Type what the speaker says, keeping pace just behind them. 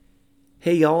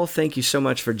Hey, y'all. Thank you so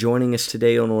much for joining us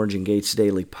today on Origin Gates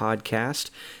Daily Podcast.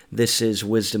 This is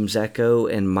Wisdom's Echo,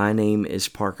 and my name is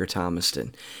Parker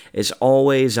Thomaston. As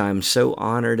always, I'm so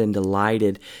honored and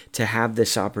delighted to have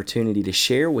this opportunity to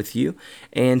share with you.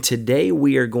 And today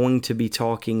we are going to be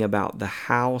talking about the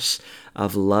house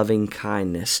of loving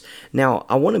kindness. Now,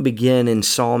 I want to begin in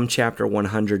Psalm chapter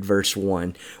 100, verse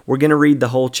 1. We're going to read the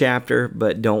whole chapter,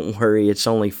 but don't worry, it's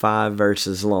only 5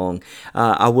 verses long.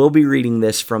 I will be reading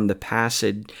this from the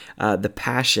Passion,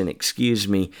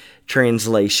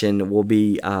 translation will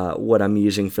be what I'm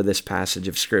using for this passage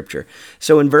of Scripture.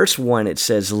 So in verse 1, it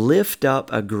says, "Lift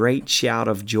up a great shout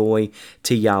of joy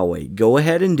to Yahweh." Go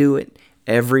ahead and do it.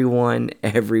 Everyone,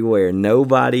 everywhere.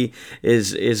 Nobody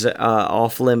is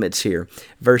off limits here.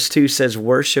 Verse 2 says,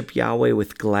 "Worship Yahweh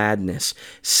with gladness.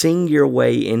 Sing your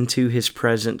way into His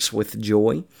presence with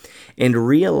joy." And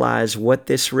realize what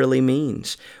this really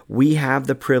means. We have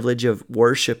the privilege of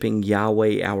worshiping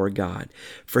Yahweh our God,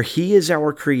 for He is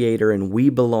our Creator and we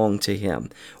belong to Him.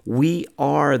 We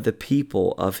are the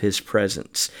people of His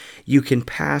presence. You can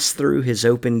pass through His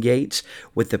open gates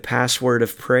with the password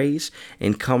of praise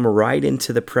and come right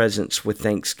into the presence with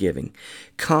thanksgiving.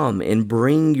 Come and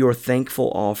bring your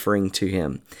thankful offering to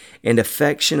Him and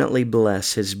affectionately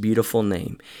bless His beautiful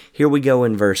name. Here we go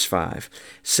in verse 5.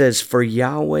 It says, "For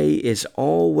Yahweh is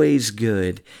always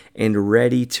good and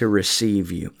ready to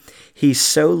receive you. He's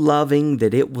so loving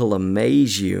that it will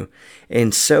amaze you,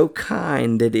 and so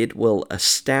kind that it will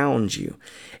astound you.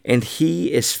 And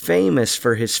He is famous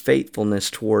for His faithfulness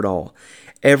toward all.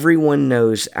 Everyone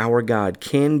knows our God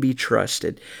can be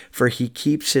trusted, for He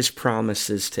keeps His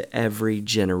promises to every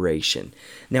generation."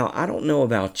 Now, I don't know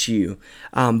about you,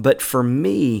 but for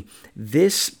me,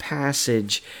 this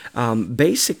passage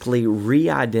basically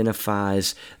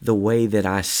re-identifies the way that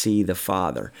I see the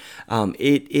Father.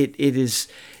 It is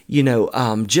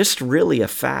just really a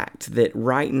fact that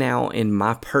right now in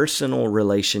my personal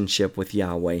relationship with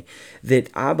Yahweh, that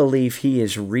I believe He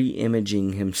is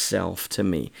re-imaging Himself to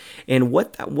me. And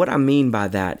what I mean by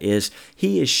that is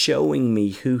He is showing me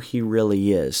who He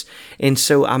really is. And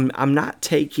so I'm not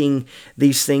taking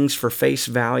these things for face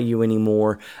value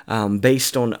anymore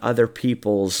based on other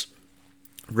people's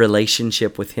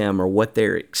relationship with Him or what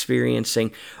they're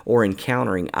experiencing or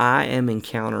encountering. I am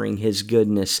encountering His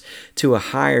goodness to a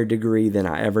higher degree than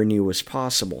I ever knew was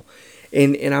possible.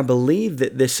 And I believe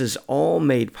that this is all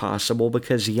made possible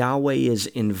because Yahweh is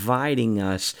inviting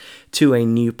us to a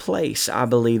new place. I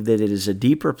believe that it is a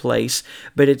deeper place,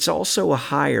 but it's also a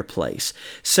higher place.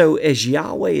 So as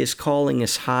Yahweh is calling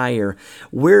us higher,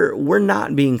 we're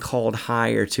not being called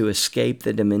higher to escape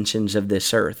the dimensions of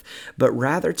this earth, but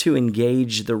rather to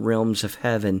engage the realms of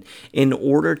heaven in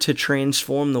order to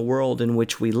transform the world in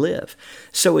which we live.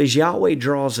 So as Yahweh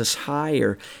draws us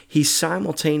higher, He's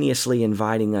simultaneously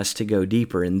inviting us to go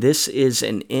deeper. And this is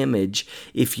an image,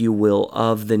 if you will,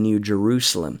 of the New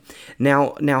Jerusalem.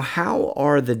 Now, how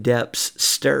are the depths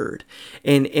stirred?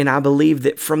 And I believe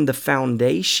that from the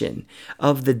foundation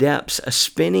of the depths, a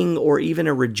spinning or even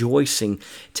a rejoicing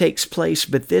takes place,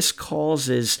 but this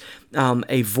causes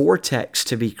a vortex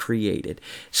to be created.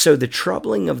 So the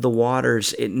troubling of the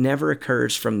waters, it never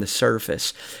occurs from the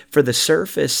surface. For the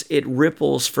surface, it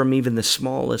ripples from even the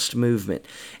smallest movement.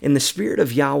 And the Spirit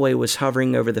of Yahweh was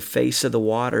hovering over the face of the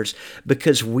waters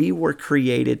because we were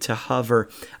created to hover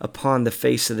upon the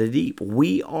face of the deep.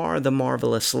 We are the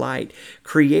marvelous light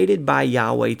created by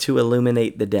Yahweh to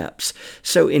illuminate the depths.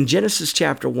 So in Genesis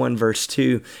chapter 1, verse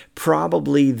 2,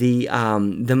 probably the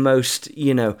most,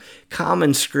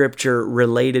 common scripture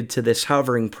related to this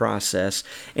hovering process.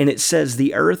 And it says,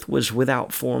 "The earth was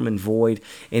without form and void,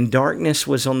 and darkness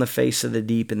was on the face of the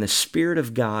deep, and the Spirit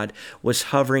of God was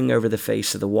hovering over the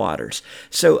face of the waters."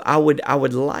 So I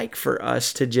would like for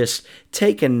us to just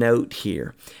take a note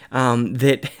here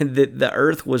that the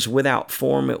earth was without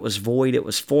form, it was void, it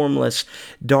was formless.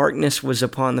 Darkness was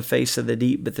upon the face of the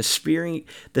deep, but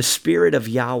the Spirit of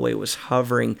Yahweh was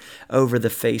hovering over the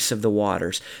face of the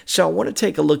waters. So I want to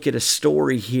take a look at a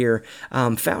story here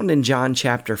found in John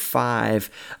chapter 5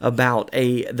 about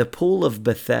the pool of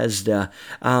Bethesda,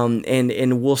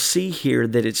 and we'll see here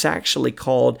that it's actually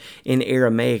called in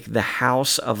Aramaic the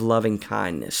house of loving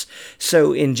kindness.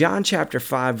 So in John chapter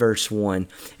 5 verse 1,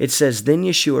 it says, "Then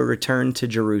Yeshua returned to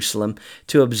Jerusalem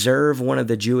to observe one of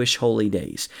the Jewish holy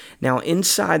days. Now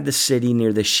inside the city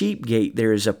near the sheep gate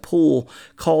there is a pool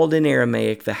called in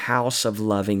Aramaic the house of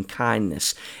loving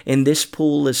kindness. And this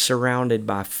pool is surrounded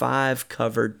by 5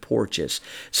 covered porches."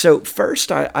 So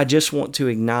first I just want to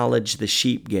acknowledge the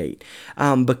sheep gate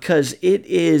because it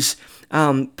is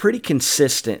pretty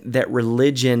consistent that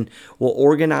religion will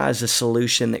organize a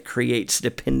solution that creates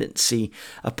dependency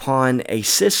upon a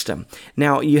system.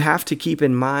 Now, you have to keep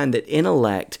in mind that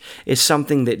intellect is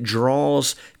something that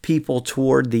draws people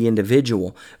toward the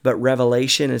individual, but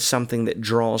revelation is something that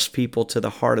draws people to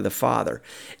the heart of the Father.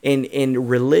 And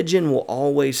religion will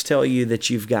always tell you that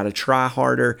you've got to try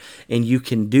harder and you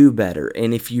can do better.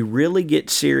 And if you really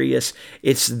get serious,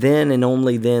 it's then and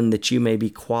only then that you may be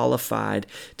qualified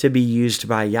to be used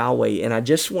by Yahweh. And I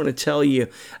just want to tell you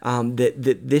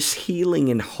that this healing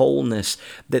and wholeness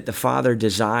that the Father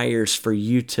desires for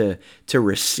you to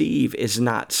receive is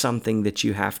not something that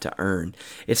you have to earn.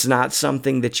 It's not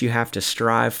something that you have to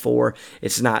strive for.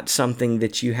 It's not something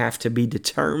that you have to be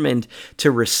determined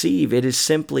to receive. It is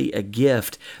simply a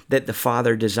gift that the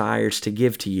Father desires to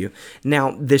give to you.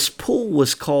 Now, this pool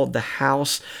was called the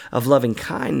house of loving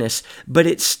kindness, but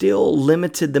it still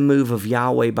limited the move of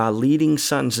Yahweh by leading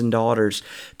sons and daughters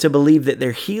to believe that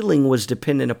their healing was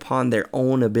dependent upon their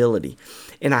own ability.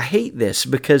 And I hate this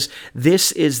because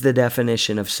this is the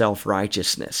definition of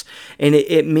self-righteousness. And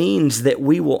it means that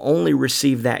we will only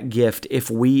receive that gift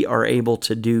if we are able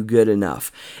to do good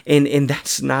enough. And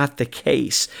that's not the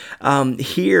case.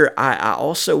 Here, I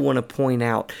also want to point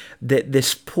out that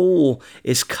this pool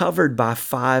is covered by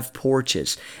 5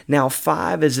 porches. Now,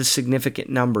 5 is a significant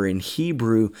number. In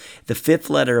Hebrew, the 5th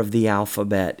letter of the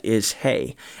alphabet is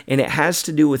He. And it has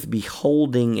to do with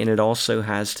beholding, and it also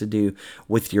has to do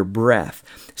with your breath.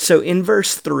 So in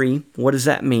verse 3, what does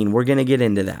that mean? We're going to get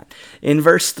into that. In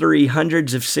verse 3,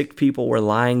 hundreds of sick people were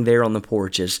lying there on the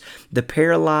porches, the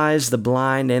paralyzed, the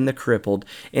blind, and the crippled,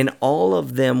 and all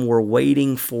of them were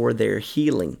waiting for their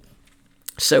healing.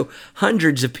 So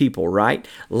hundreds of people, right,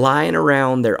 lying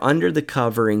around there under the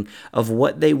covering of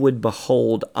what they would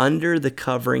behold under the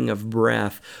covering of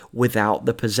breath without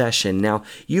the possession. Now,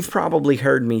 you've probably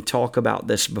heard me talk about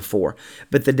this before,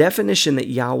 but the definition that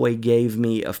Yahweh gave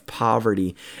me of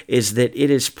poverty is that it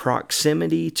is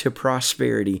proximity to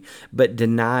prosperity, but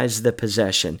denies the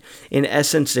possession. In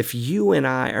essence, if you and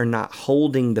I are not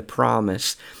holding the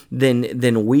promise,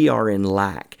 then we are in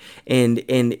lack.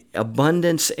 And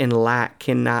abundance and lack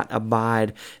cannot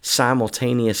abide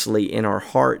simultaneously in our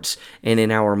hearts and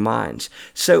in our minds.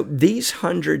 So these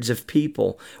hundreds of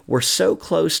people were so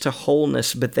close to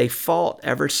wholeness, but they fought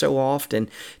ever so often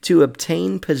to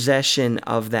obtain possession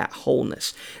of that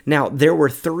wholeness. Now, there were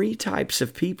 3 types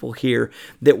of people here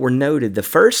that were noted. The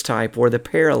first type were the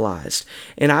paralyzed.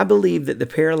 And I believe that the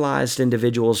paralyzed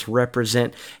individuals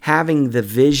represent having the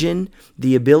vision,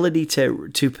 the ability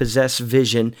to possess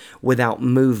vision without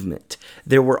movement.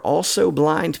 There were also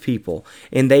blind people,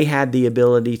 and they had the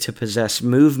ability to possess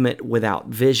movement without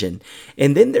vision.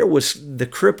 And then there was the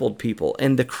crippled people,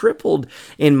 and the crippled,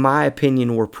 in my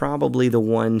opinion, were probably the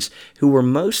ones who were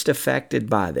most affected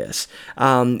by this.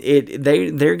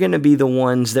 They're going to be the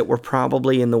ones that were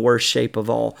probably in the worst shape of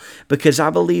all, because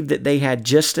I believe that they had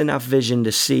just enough vision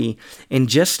to see and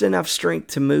just enough strength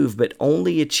to move, but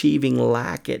only achieving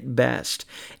lack at best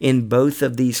in both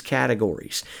of these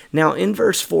categories. Now, in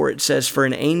verse 4, it says, "For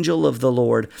an angel of the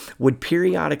Lord would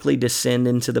periodically descend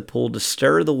into the pool to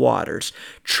stir the waters,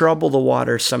 trouble the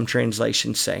waters," some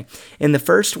translations say. "And the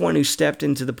first one who stepped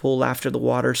into the pool after the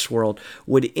water swirled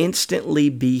would instantly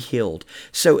be healed."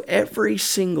 So every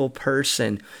single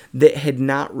person that had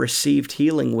not received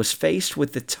healing was faced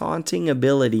with the taunting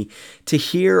ability to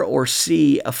hear or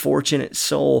see a fortunate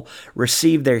soul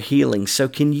receive their healing. So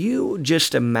can you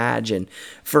just imagine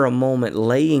for a moment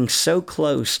laying so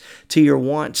close to your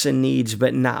wants and needs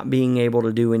but not being able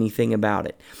to do anything about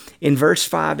it? In verse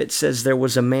 5, it says, "There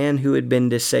was a man who had been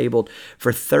disabled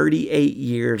for 38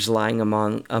 years lying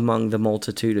among the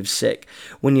multitude of sick.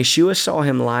 When Yeshua saw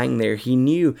him lying there, he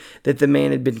knew that the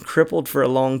man had been crippled for a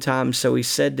long time, so he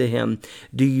said to him,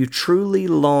 'Do you truly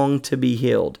long to be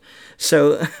healed?'"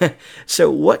 So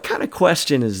what kind of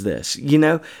question is this? You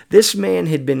know, this man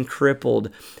had been crippled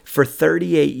for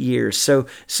 38 years.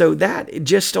 So that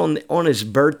just on his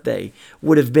birthday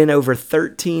would have been over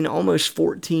 13, almost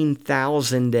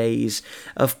 14,000 days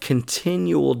of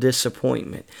continual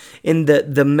disappointment. And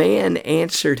the man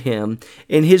answered him,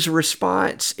 and his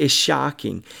response is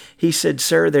shocking. He said,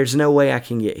 "Sir, there's no way I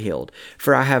can get healed,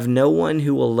 for I have no one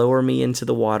who will lower me into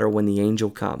the water when the angel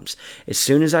comes. As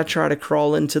soon as I try to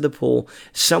crawl into the pool,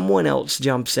 someone else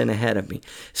jumps in ahead of me."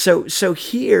 So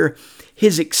here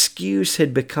his excuse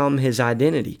had become his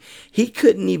identity. He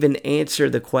couldn't even answer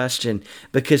the question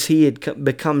because he had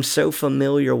become so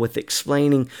familiar with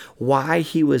explaining why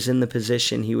he was in the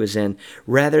position he was in,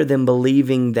 rather than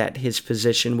believing that his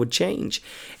position would change.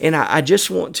 And I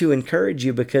just want to encourage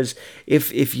you, because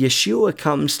if Yeshua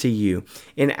comes to you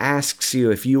and asks you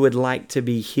if you would like to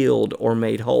be healed or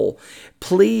made whole,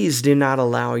 please do not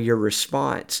allow your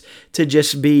response to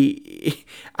just be,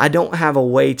 I don't have a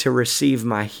way to receive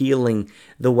my healing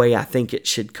the way I think it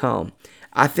should come.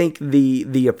 I think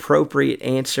the appropriate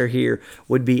answer here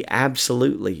would be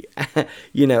absolutely.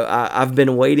 I've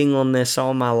been waiting on this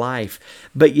all my life.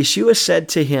 But Yeshua said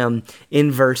to him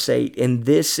in verse 8, and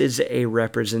this is a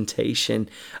representation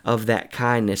of that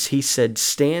kindness. He said,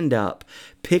 stand up,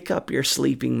 pick up your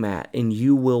sleeping mat, and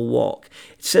you will walk.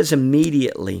 It says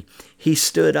immediately he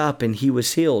stood up and he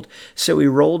was healed. So he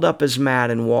rolled up his mat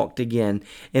and walked again.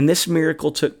 And this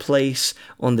miracle took place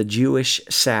on the Jewish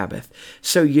Sabbath.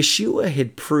 So Yeshua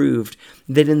had proved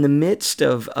that in the midst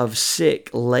of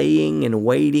sick laying and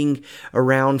waiting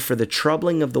around for the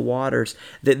troubling of the waters,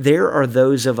 that there are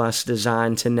those of us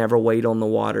designed to never wait on the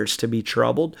waters to be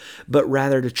troubled, but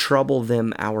rather to trouble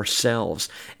them ourselves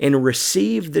and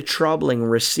receive the troubling,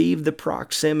 receive the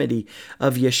proximity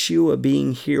of Yeshua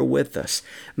being here with us.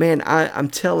 Man, I'm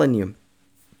telling you,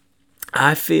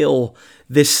 I feel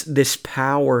this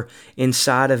power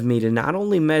inside of me to not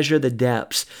only measure the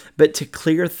depths, but to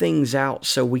clear things out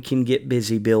so we can get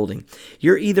busy building.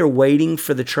 You're either waiting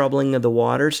for the troubling of the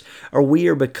waters, or we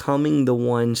are becoming the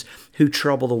ones who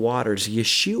trouble the waters.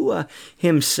 Yeshua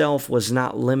himself was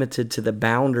not limited to the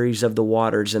boundaries of the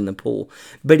waters in the pool,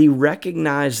 but he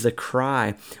recognized the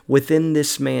cry within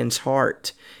this man's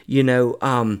heart,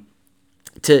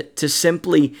 to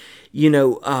simply,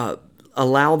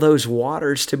 allow those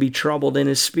waters to be troubled in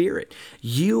his spirit.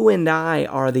 You and I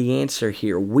are the answer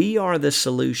here. We are the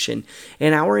solution.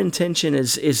 And our intention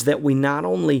is that we not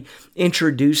only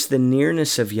introduce the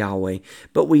nearness of Yahweh,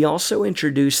 but we also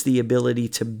introduce the ability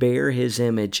to bear his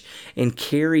image and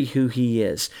carry who he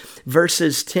is.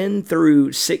 Verses 10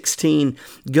 through 16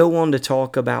 go on to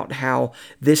talk about how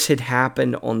this had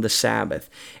happened on the Sabbath.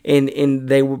 And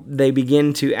they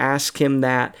begin to ask him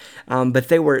that, but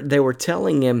they were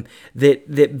telling him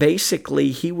that basically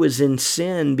he was in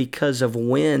sin because of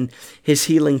when his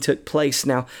healing took place.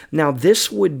 Now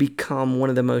this would become one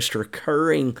of the most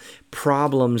recurring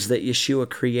problems that Yeshua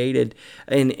created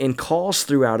and caused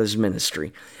throughout his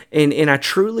ministry. And I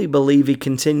truly believe he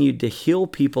continued to heal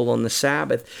people on the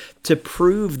Sabbath to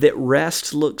prove that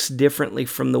rest looks differently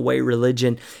from the way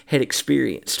religion had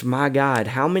experienced. My God,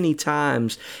 how many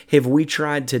times have we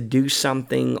tried to do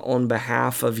something on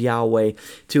behalf of Yahweh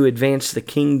to advance the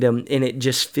kingdom, and it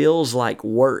just feels like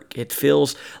work. It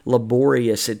feels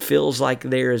laborious. It feels like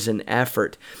there is an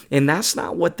effort. And that's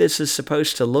not what this is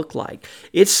supposed to look like.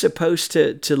 It's supposed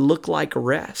to look like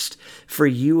rest for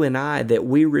you and I, that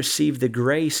we receive the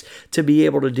grace to be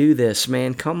able to do this,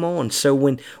 man. Come on. So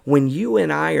when you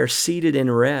and I are seated in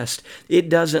rest, it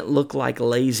doesn't look like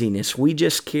laziness. We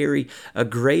just carry a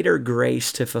greater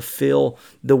grace to fulfill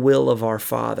the will of our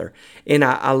Father. And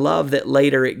I love that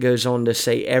later it goes on to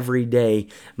say, every day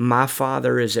my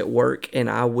Father is at work and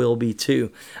I will be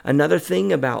too. Another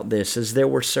thing about this is there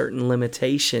were certain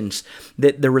limitations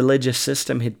that the religious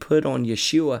system had put on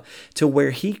Yeshua, to where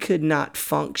he could not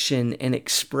function and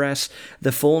express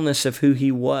the fullness of who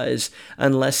he was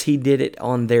unless he did it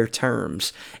on their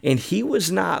terms. And he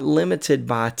was not limited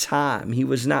by time. He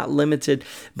was not limited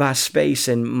by space.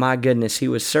 And my goodness, he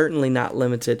was certainly not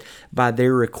limited by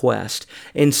their request.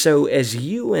 And so as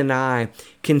you and I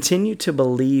continue to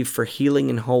believe for healing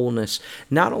and wholeness,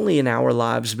 not only in our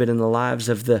lives, but in the lives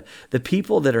of the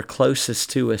people that are closest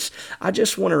to us, I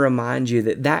just want to remind you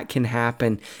that can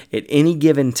happen at any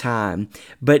given time,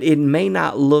 but it may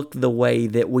not look the way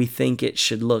that we think it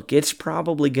should look. It's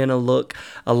probably going to look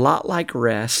a lot like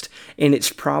rest, and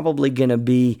it's probably going to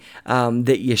be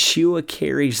that Yeshua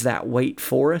carries that weight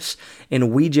for us,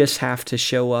 and we just have to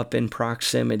show up in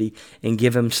proximity and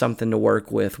give him something to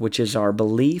work with, which is our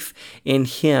belief in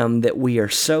him, that we are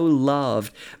so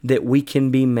loved that we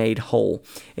can be made whole.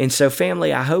 And so,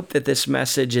 family, I hope that this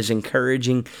message is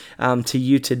encouraging to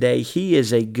you today. He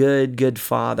is a good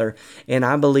Father, and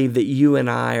I believe that you and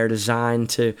I are designed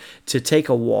to take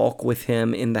a walk with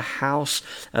him in the house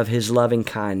of his loving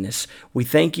kindness. We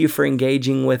thank you for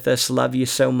engaging with us, love you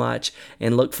so much,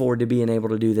 and look forward to being able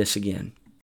to do this again.